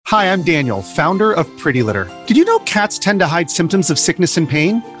Hi, I'm Daniel, founder of Pretty Litter. Did you know cats tend to hide symptoms of sickness and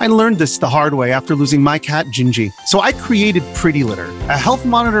pain? I learned this the hard way after losing my cat, Gingy. So I created Pretty Litter, a health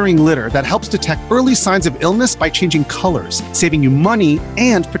monitoring litter that helps detect early signs of illness by changing colors, saving you money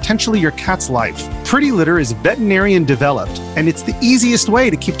and potentially your cat's life. Pretty Litter is veterinarian developed, and it's the easiest way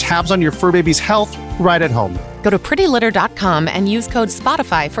to keep tabs on your fur baby's health right at home. Go to prettylitter.com and use code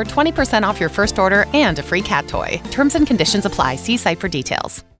SPOTIFY for 20% off your first order and a free cat toy. Terms and conditions apply. See site for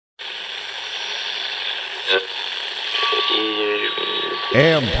details.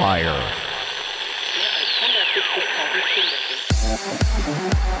 Empire.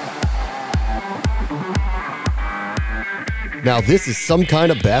 Now this is some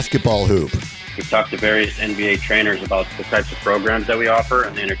kind of basketball hoop. We've talked to various NBA trainers about the types of programs that we offer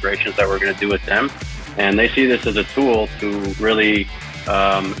and the integrations that we're going to do with them. And they see this as a tool to really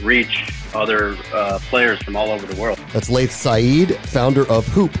reach other players from all over the world. That's Laith Saeed, founder of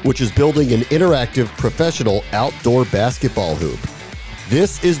Hoop, which is building an interactive professional outdoor basketball hoop.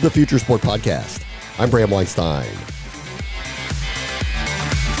 This is the Future Sport Podcast. I'm Bram Weinstein.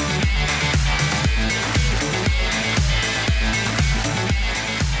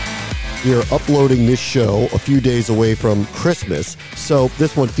 We are uploading this show a few days away from Christmas, so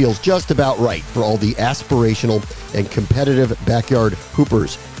this one feels just about right for all the aspirational and competitive backyard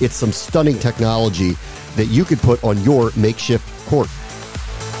hoopers. It's some stunning technology that you could put on your makeshift court.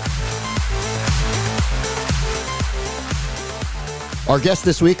 Our guests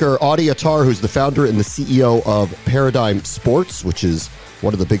this week are Audie Attar, who's the founder and the CEO of Paradigm Sports, which is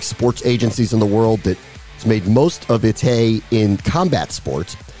one of the big sports agencies in the world that has made most of its hay in combat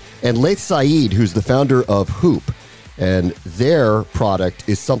sports. And Laith Saeed, who's the founder of Hoop, and their product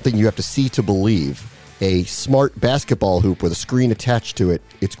is something you have to see to believe. A smart basketball hoop with a screen attached to it.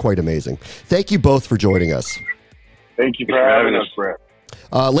 It's quite amazing. Thank you both for joining us. Thank you for having us, Brett.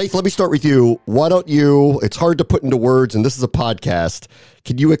 Laith, let me start with you. Why don't you, it's hard to put into words, and this is a podcast.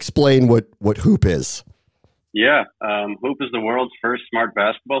 Can you explain what Hoop is? Yeah, Hoop is the world's first smart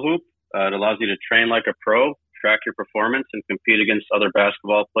basketball hoop. It allows you to train like a pro, track your performance, and compete against other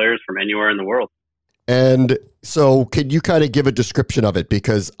basketball players from anywhere in the world. And so can you kind of give a description of it?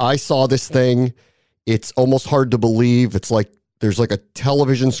 Because I saw this thing. It's almost hard to believe. It's like there's like a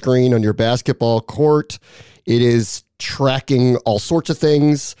television screen on your basketball court. It is tracking all sorts of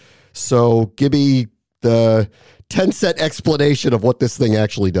things. So give me the 10-cent explanation of what this thing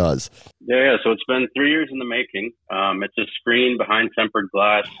actually does. Yeah. So it's been 3 years in the making. It's a screen behind tempered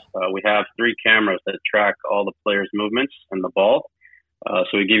glass. We have 3 cameras that track all the players' movements and the ball.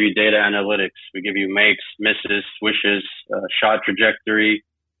 So we give you data analytics. We give you makes, misses, swishes, shot trajectory,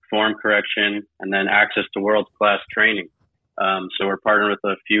 form correction, and then access to world-class training. So we're partnered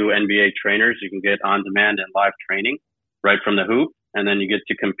with a few NBA trainers. You can get on-demand and live training right from the hoop, and then you get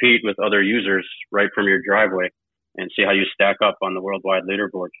to compete with other users right from your driveway and see how you stack up on the worldwide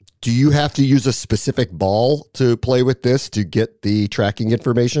leaderboard. Do you have to use a specific ball to play with this to get the tracking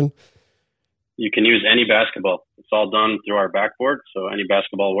information? You can use any basketball. It's all done through our backboard, so any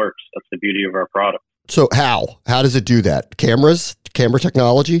basketball works. That's the beauty of our product. So how does it do that? Camera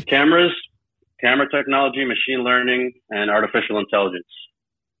technology? Camera technology, machine learning, and artificial intelligence.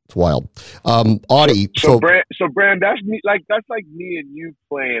 It's wild. Audie. So Brand, that's like me and you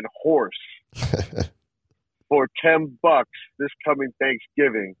playing horse for $10 this coming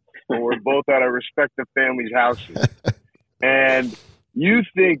Thanksgiving when we're both at our respective families' houses. And you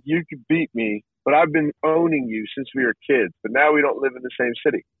think you could beat me, but I've been owning you since we were kids. But now we don't live in the same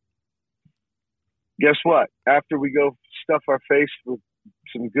city. Guess what? After we go stuff our face with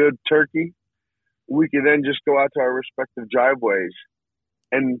some good turkey, we can then just go out to our respective driveways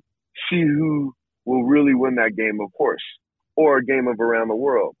and see who will really win that game of horse or a game of around the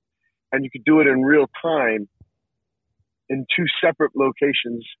world. And you could do it in real time in 2 separate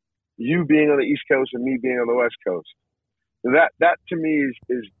locations, you being on the East Coast and me being on the West Coast. That to me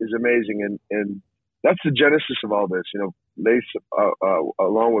is amazing. And that's the genesis of all this. You know, Laith,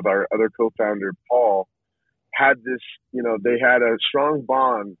 along with our other co-founder, Paul, had this, they had a strong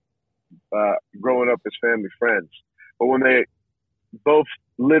bond growing up as family friends. But when they both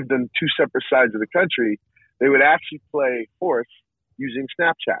lived on 2 separate sides of the country, they would actually play horse using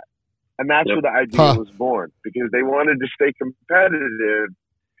Snapchat. And that's where the idea was born, because they wanted to stay competitive.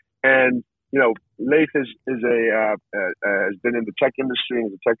 And, Laith has been in the tech industry,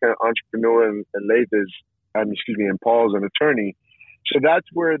 he's a tech entrepreneur, and Laith and Paul's an attorney. So that's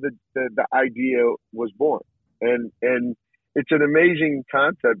where the idea was born. And it's an amazing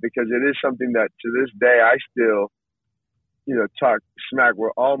concept because it is something that to this day I still, talk smack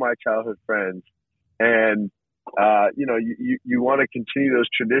with all my childhood friends. And you want to continue those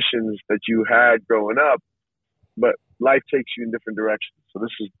traditions that you had growing up, but life takes you in different directions. So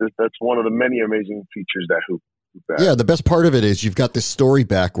that's one of the many amazing features that hoop has. Yeah, the best part of it is you've got this story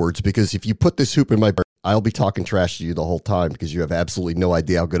backwards, because if you put this hoop in my brain, I'll be talking trash to you the whole time because you have absolutely no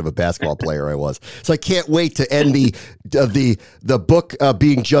idea how good of a basketball player I was. So I can't wait to end the book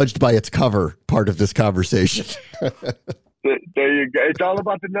being judged by its cover part of this conversation. There you go. It's all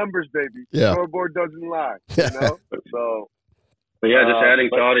about the numbers, baby. Yeah. Scoreboard doesn't lie. So, but yeah, just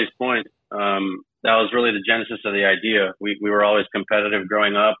adding to Audie's point, that was really the genesis of the idea. We were always competitive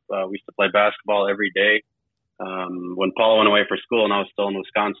growing up. We used to play basketball every day. When Paul went away for school and I was still in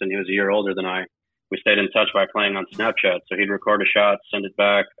Wisconsin, he was a year older than I. We stayed in touch by playing on Snapchat. So he'd record a shot, send it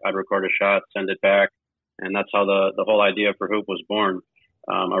back. I'd record a shot, send it back. And that's how the whole idea for Hoop was born,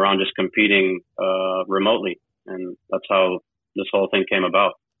 around just competing remotely. And that's how this whole thing came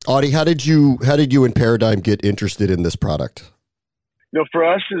about. Audie, how did you and Paradigm get interested in this product? For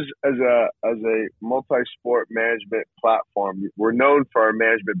us as a multi-sport management platform, we're known for our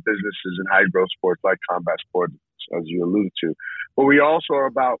management businesses in high growth sports like combat sports, as you alluded to. But we also are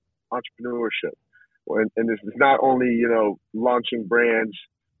about entrepreneurship. And this is not only, launching brands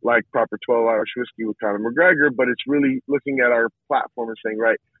like Proper 12 Irish Whiskey with Conor McGregor, but it's really looking at our platform and saying,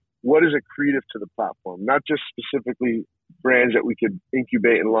 right, what is accretive to the platform? Not just specifically brands that we could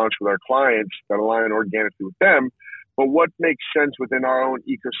incubate and launch with our clients that align organically with them, but what makes sense within our own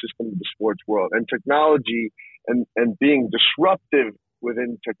ecosystem of the sports world. And technology and being disruptive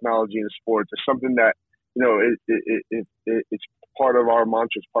within technology and sports is something that, it's part of our mantra,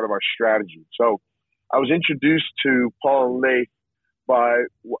 it's part of our strategy. So I was introduced to Paul and Leif by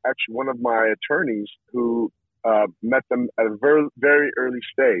actually one of my attorneys who met them at a very, very early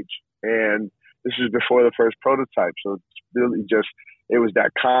stage. And this is before the first prototype. So it's really it was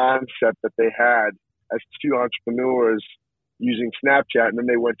that concept that they had as two entrepreneurs using Snapchat. And then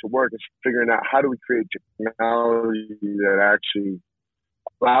they went to work and figuring out how do we create technology that actually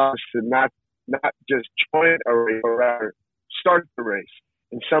allows us to not just join a race, but rather start the race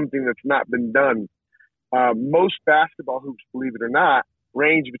in something that's not been done. Most basketball hoops, believe it or not,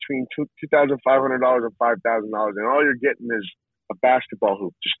 range between $2,500 and $5,000, and all you're getting is a basketball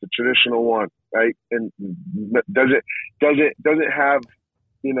hoop, just the traditional one, right? And does it have,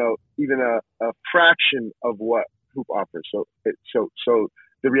 even a fraction of what hoop offers? So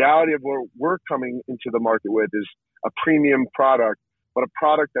the reality of where we're coming into the market with is a premium product, but a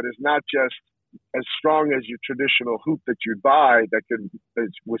product that is not just as strong as your traditional hoop that you'd buy that could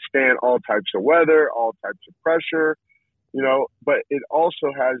withstand all types of weather, all types of pressure, but it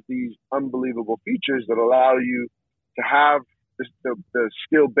also has these unbelievable features that allow you to have the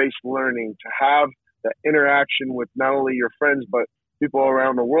skill-based learning, to have the interaction with not only your friends, but people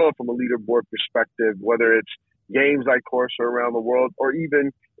around the world from a leaderboard perspective, whether it's games like Corsa around the world, or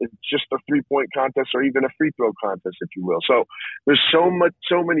even it's just a 3-point contest or even a free throw contest, if you will. So there's so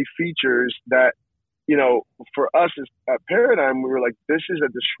many features that, for us at Paradigm, we were like, this is a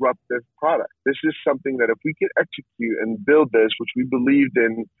disruptive product. This is something that if we could execute and build this, which we believed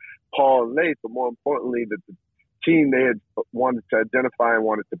in Paul and Leif, but more importantly, that the team they had wanted to identify and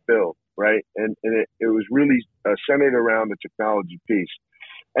wanted to build, right? And it was really centered around the technology piece.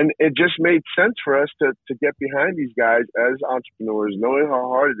 And it just made sense for us to get behind these guys as entrepreneurs, knowing how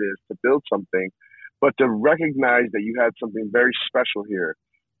hard it is to build something, but to recognize that you had something very special here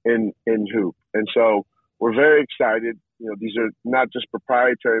in Hoop. And so we're very excited. These are not just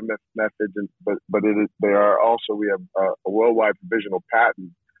proprietary methods, but they are also, we have a worldwide provisional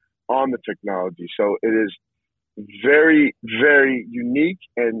patent on the technology. So it is very, very unique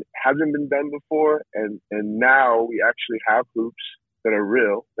and hasn't been done before. And now we actually have hoops that are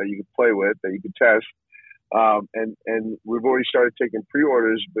real, that you can play with, that you can test. And we've already started taking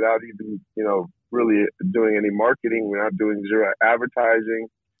pre-orders without even, really doing any marketing. We're not doing zero advertising,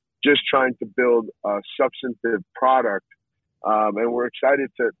 just trying to build a substantive product. And we're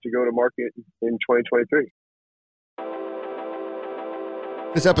excited to go to market in 2023.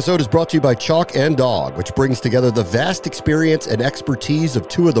 This episode is brought to you by Chalk and Dog, which brings together the vast experience and expertise of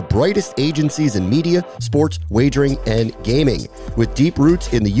two of the brightest agencies in media, sports, wagering, and gaming. With deep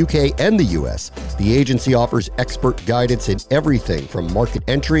roots in the UK and the US, the agency offers expert guidance in everything from market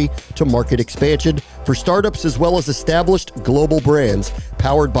entry to market expansion for startups as well as established global brands,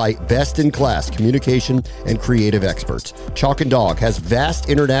 powered by best-in-class communication and creative experts. Chalk and Dog has vast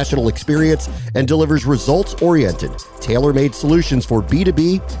international experience and delivers results-oriented, tailor-made solutions for B2B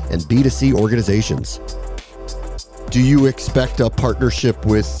and B2C organizations. Do you expect a partnership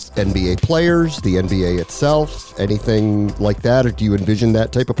with NBA players, the NBA itself, anything like that, or do you envision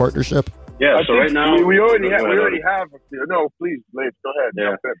that type of partnership? Yeah. So right now we already have. No, please, Leif, go ahead.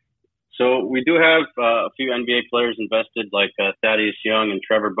 Yeah. So we do have a few NBA players invested, like Thaddeus Young and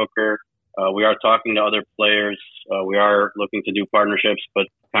Trevor Booker. We are talking to other players. We are looking to do partnerships, but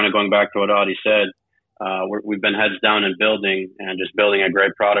kind of going back to what Audie said, we've been heads down in building and just building a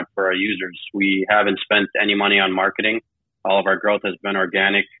great product for our users. We haven't spent any money on marketing. All of our growth has been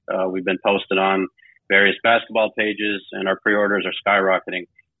organic. We've been posted on various basketball pages, and our pre-orders are skyrocketing.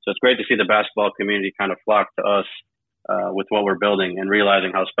 So it's great to see the basketball community kind of flock to us with what we're building and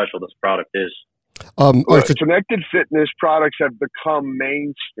realizing how special this product is. Connected fitness products have become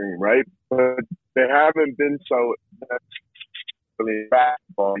mainstream, right? But they haven't been so necessarily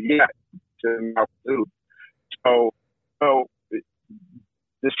basketball yet. So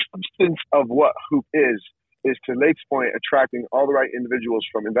the substance of what Hoop is to Leif's point, attracting all the right individuals,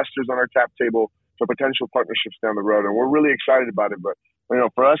 from investors on our cap table to potential partnerships down the road. And we're really excited about it. But,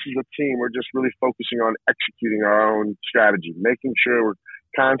 for us as a team, we're just really focusing on executing our own strategy, making sure we're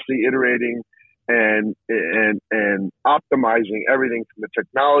constantly iterating and optimizing everything from the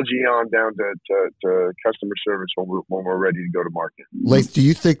technology on down to customer service when we're ready to go to market. Leif, do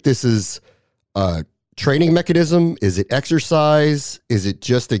you think this is a training mechanism? Is it exercise? Is it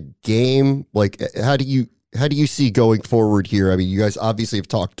just a game? Like, how do you see going forward here? I mean, you guys obviously have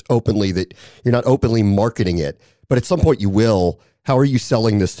talked openly that you're not openly marketing it, but at some point you will. How are you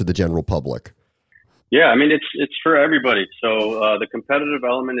selling this to the general public? Yeah, I mean, it's for everybody. So the competitive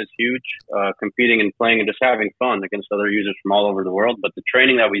element is huge, competing and playing and just having fun against other users from all over the world. But the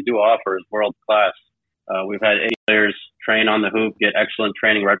training that we do offer is world class. We've had 8 players train on the hoop, get excellent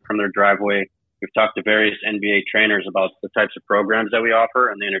training right from their driveway. We've talked to various NBA trainers about the types of programs that we offer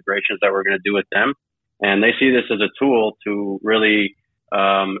and the integrations that we're going to do with them. And they see this as a tool to really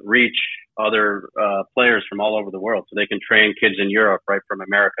reach other players from all over the world. So they can train kids in Europe, right from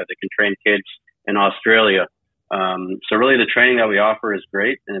America. They can train kids in Australia. So really the training that we offer is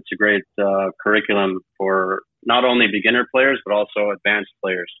great. And it's a great curriculum for not only beginner players, but also advanced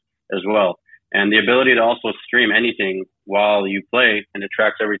players as well. And the ability to also stream anything while you play, and it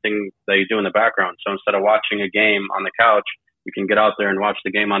tracks everything that you do in the background. So instead of watching a game on the couch, you can get out there and watch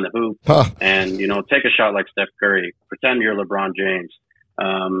the game on the hoop and, take a shot like Steph Curry, pretend you're LeBron James.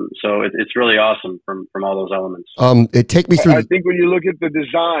 So it's really awesome from all those elements. It take me through. I think when you look at the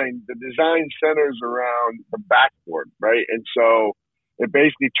design centers around the backboard, right? And so it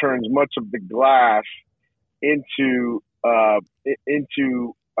basically turns much of the glass into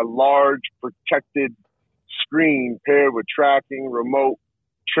a large protected screen paired with tracking, remote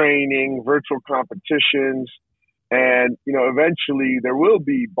training, virtual competitions. And, eventually there will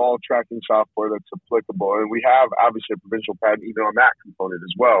be ball tracking software that's applicable. And we have obviously a provincial patent even on that component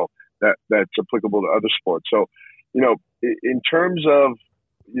as well that's applicable to other sports. So, in terms of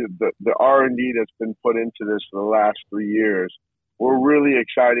the R&D that's been put into this for the last 3 years, we're really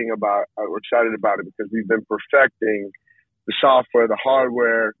excited about it because we've been perfecting the software, the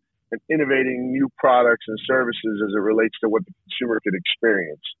hardware, and innovating new products and services as it relates to what the consumer could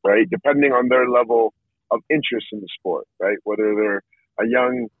experience, right? Depending on their level of interest in the sport, right? Whether they're a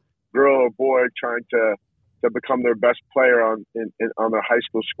young girl or boy trying to become their best player on their high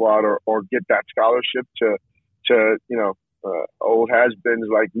school squad or get that scholarship to old has-beens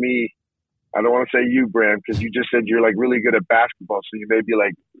like me. I don't want to say you, Bram, because you just said you're like really good at basketball. So you may be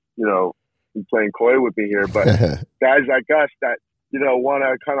like, playing coy with me here, but guys like us that, want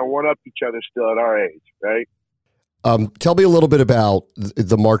to kind of one up each other still at our age, right? Tell me a little bit about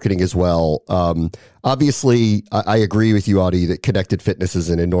the marketing as well. Obviously, I agree with you, Audie, that connected fitness is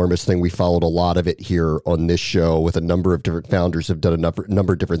an enormous thing. We followed a lot of it here on this show with a number of different founders have done a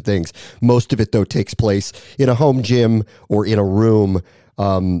number of different things. Most of it, though, takes place in a home gym or in a room.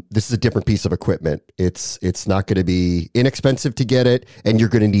 This is a different piece of equipment. It's not going to be inexpensive to get it, and you're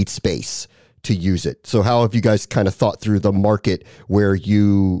going to need space to use it. So how have you guys kind of thought through the market where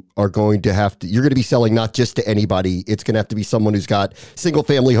you are going to you're going to be selling not just to anybody, it's going to have to be someone who's got single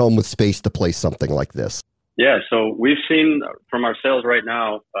family home with space to place something like this? Yeah, so we've seen from our sales right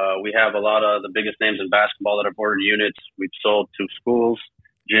now, we have a lot of the biggest names in basketball that have ordered units. We've sold to schools,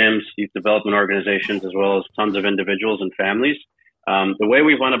 gyms, youth development organizations, as well as tons of individuals and families. The way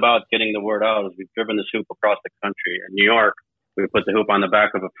we went about getting the word out is we've driven this hoop across the country. In New York, we put the hoop on the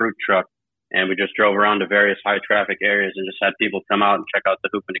back of a fruit truck, and we just drove around to various high traffic areas and just had people come out and check out the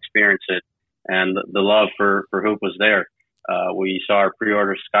hoop and experience it. And the love for hoop was there. We saw our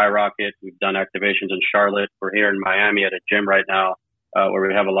pre-orders skyrocket. We've done activations in Charlotte. We're here in Miami at a gym right now where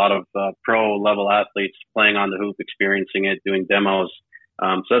we have a lot of pro level athletes playing on the hoop, experiencing it, doing demos.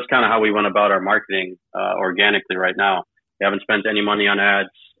 So that's kind of how we went about our marketing organically right now. We haven't spent any money on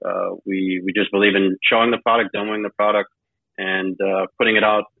ads. We just believe in showing the product, demoing the product, and putting it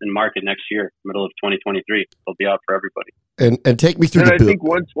out in market next year, middle of 2023. It'll be out for everybody. And take me through and the I build. think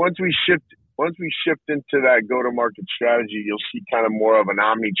once we shift into that go-to-market strategy, you'll see kind of more of an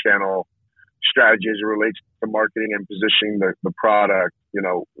omni-channel strategy as it relates to marketing and positioning the product,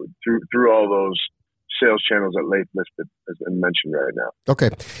 through all those sales channels that Leif listed as mentioned right now. Okay.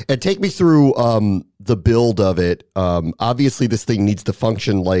 And take me through the build of it. Obviously, this thing needs to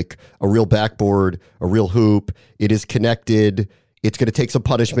function like a real backboard, a real hoop. It is connected. It's going to take some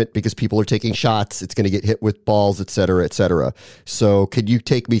punishment because people are taking shots. It's going to get hit with balls, et cetera, et cetera. So could you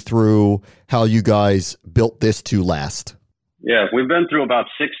take me through how you guys built this to last? Yeah, we've been through about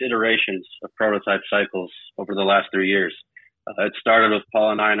 6 iterations of prototype cycles over the last 3 years. It started with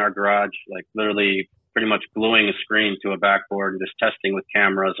Paul and I in our garage, like literally pretty much gluing a screen to a backboard and just testing with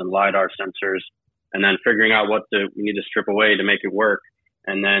cameras and LiDAR sensors, and then figuring out what we need to strip away to make it work.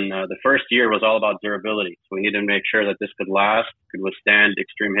 And then the first year was all about durability. So we needed to make sure that this could last, could withstand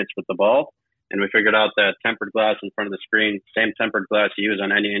extreme hits with the ball. And we figured out that tempered glass in front of the screen, same tempered glass you use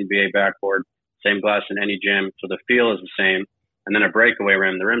on any NBA backboard, same glass in any gym. So the feel is the same. And then a breakaway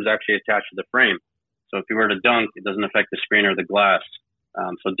rim. The rim's actually attached to the frame. So if you were to dunk, it doesn't affect the screen or the glass.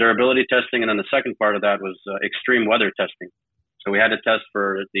 So durability testing. And then the second part of that was extreme weather testing. So we had to test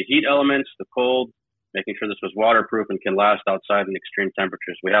for the heat elements, the cold, making sure this was waterproof and can last outside in extreme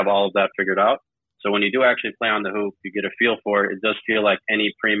temperatures. We have all of that figured out. So when you do actually play on the hoop, you get a feel for it. It does feel like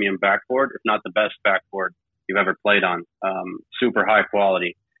any premium backboard, if not the best backboard you've ever played on. Super high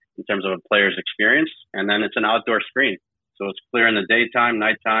quality in terms of a player's experience. And then it's an outdoor screen. So it's clear in the daytime,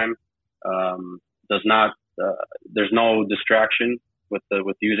 nighttime. There's no distraction with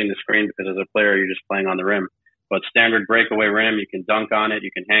using the screen because as a player, you're just playing on the rim. But standard breakaway rim, you can dunk on it,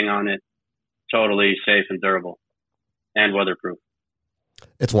 you can hang on it. Totally safe and durable and weatherproof.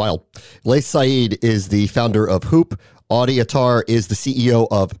 It's wild. Leif Said is the founder of Hoop. Audie Attar is the CEO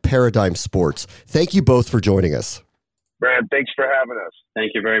of Paradigm Sports. Thank you both for joining us. Brad, thanks for having us.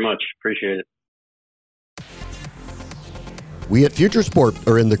 Thank you very much. Appreciate it. We at Future Sport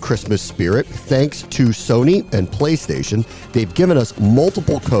are in the Christmas spirit. Thanks to Sony and PlayStation, they've given us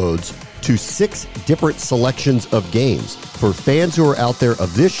multiple codes to 6 different selections of games for fans who are out there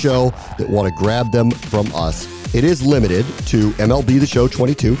of this show that want to grab them from us. It is limited to MLB The Show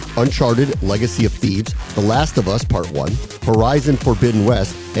 22, Uncharted Legacy of Thieves, The Last of Us Part 1, Horizon Forbidden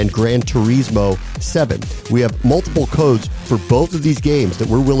West, and Gran Turismo 7. We have multiple codes for both of these games that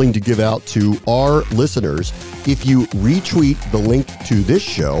we're willing to give out to our listeners. If you retweet the link to this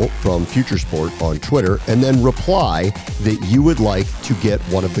show from Future Sport on Twitter and then reply that you would like to get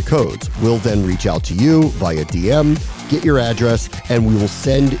one of the codes, we'll then reach out to you via DM, get your address, and we will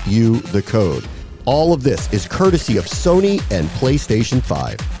send you the code. All of this is courtesy of Sony and PlayStation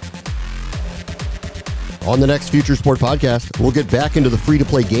 5. On the next Future Sport podcast, we'll get back into the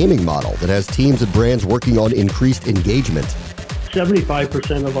free-to-play gaming model that has teams and brands working on increased engagement.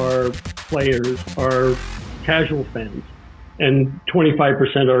 75% of our players are casual fans, and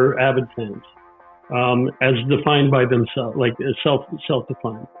 25% are avid fans, as defined by themselves, like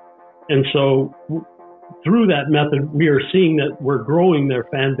self-defined. And so through that method, we are seeing that we're growing their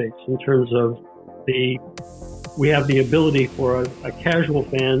fan base in terms of we have the ability for a casual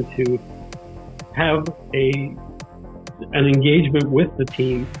fan to have an engagement with the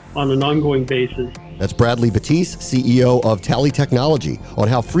team on an ongoing basis. That's Bradley Batiste, CEO of Tally Technology, on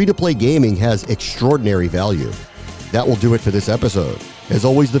how free-to-play gaming has extraordinary value. That will do it for this episode. As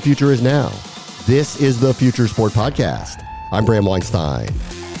always, the future is now. This is the Future Sport Podcast. I'm Bram Weinstein.